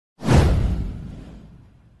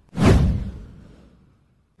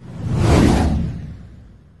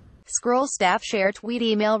Scroll staff share tweet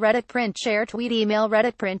email Reddit print share tweet email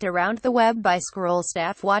Reddit print around the web by Scroll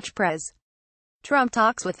staff watch Pres. Trump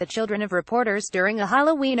talks with the children of reporters during a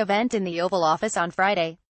Halloween event in the Oval Office on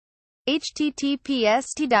Friday.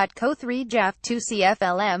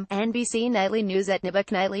 https://t.co3jaf2cflm, NBC Nightly News at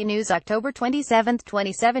Nibok Nightly News October 27,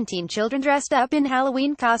 2017 Children dressed up in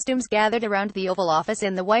Halloween costumes gathered around the Oval Office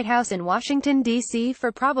in the White House in Washington, D.C.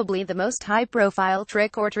 for probably the most high-profile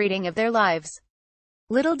trick-or-treating of their lives.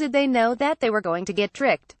 Little did they know that they were going to get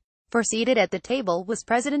tricked. For seated at the table was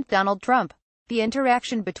President Donald Trump. The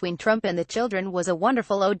interaction between Trump and the children was a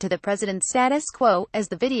wonderful ode to the president's status quo, as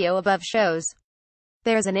the video above shows.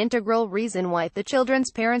 There's an integral reason why the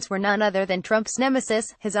children's parents were none other than Trump's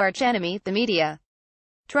nemesis, his archenemy, the media.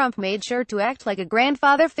 Trump made sure to act like a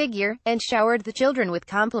grandfather figure, and showered the children with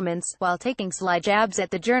compliments, while taking sly jabs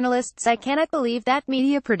at the journalists. I cannot believe that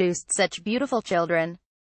media produced such beautiful children.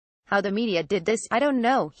 How the media did this, I don't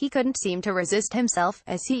know. He couldn't seem to resist himself,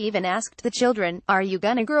 as he even asked the children, "Are you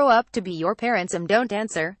gonna grow up to be your parents?" Don't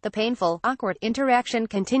answer. The painful, awkward interaction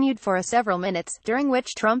continued for several minutes, during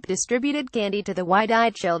which Trump distributed candy to the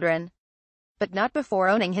wide-eyed children. But not before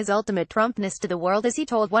owning his ultimate Trumpness to the world, as he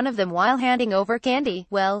told one of them while handing over candy.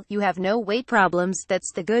 "Well, you have no weight problems,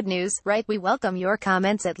 that's the good news, right? We welcome your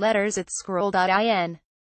comments at letters@scroll.in."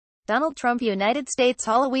 Donald Trump United States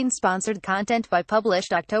Halloween-sponsored content by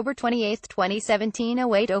published October 28, 2017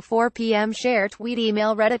 08:04 p.m. Share tweet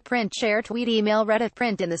email Reddit print share tweet email Reddit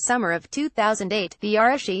print In the summer of 2008, the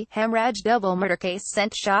Arashi Hemraj double murder case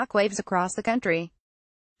sent shockwaves across the country.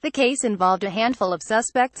 The case involved a handful of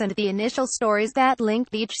suspects, and the initial stories that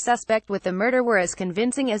linked each suspect with the murder were as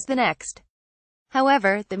convincing as the next.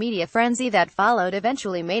 However, the media frenzy that followed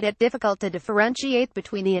eventually made it difficult to differentiate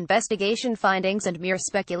between the investigation findings and mere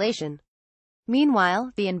speculation.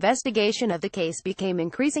 Meanwhile, the investigation of the case became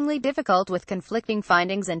increasingly difficult with conflicting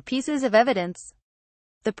findings and pieces of evidence.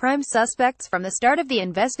 The prime suspects from the start of the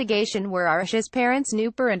investigation were Arish's parents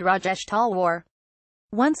Nupur and Rajesh Talwar.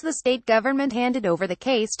 Once the state government handed over the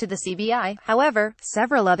case to the CBI, however,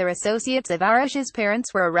 several other associates of Arish's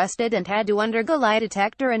parents were arrested and had to undergo lie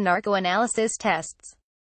detector and narco-analysis tests.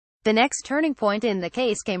 The next turning point in the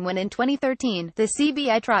case came when in 2013, the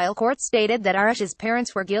CBI trial court stated that Arish's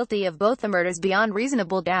parents were guilty of both the murders beyond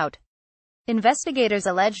reasonable doubt. Investigators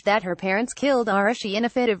alleged that her parents killed Arishi in a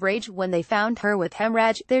fit of rage when they found her with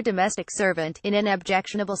Hemraj, their domestic servant, in an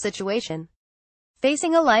objectionable situation.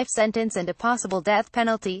 Facing a life sentence and a possible death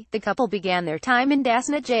penalty, the couple began their time in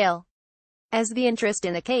Dasna jail. As the interest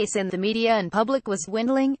in the case in the media and public was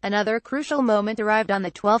dwindling, another crucial moment arrived on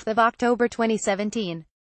the 12th of October 2017.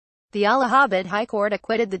 The Allahabad High Court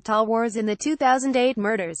acquitted the Talwars in the 2008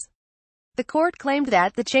 murders. The court claimed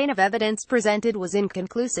that the chain of evidence presented was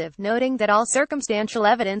inconclusive, noting that all circumstantial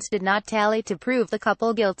evidence did not tally to prove the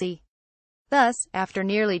couple guilty. Thus, after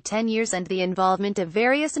nearly 10 years and the involvement of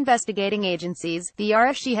various investigating agencies, the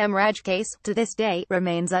Arishi Hemraj case, to this day,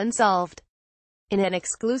 remains unsolved. In an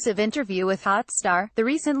exclusive interview with Hotstar, the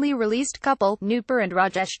recently released couple, Nupur and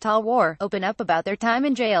Rajesh Talwar, open up about their time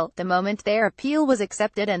in jail, the moment their appeal was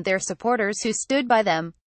accepted, and their supporters who stood by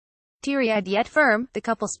them. Teary-eyed yet firm, the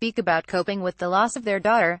couple speak about coping with the loss of their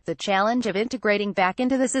daughter, the challenge of integrating back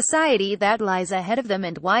into the society that lies ahead of them,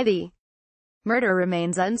 and why the murder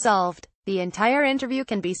remains unsolved. The entire interview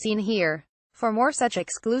can be seen here. For more such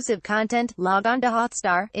exclusive content, log on to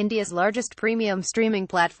Hotstar, India's largest premium streaming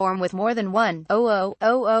platform with more than 1,000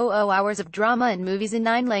 hours of drama and movies in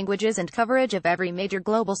 9 languages and coverage of every major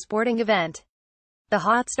global sporting event. The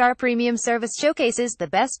Hotstar Premium service showcases the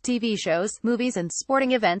best TV shows, movies and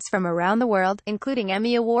sporting events from around the world, including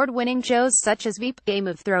Emmy Award-winning shows such as Veep, Game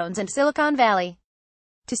of Thrones and Silicon Valley.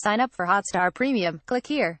 To sign up for Hotstar Premium, click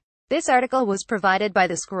here. This article was provided by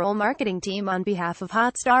the Scroll marketing team on behalf of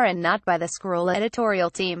Hotstar and not by the Scroll editorial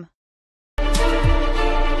team.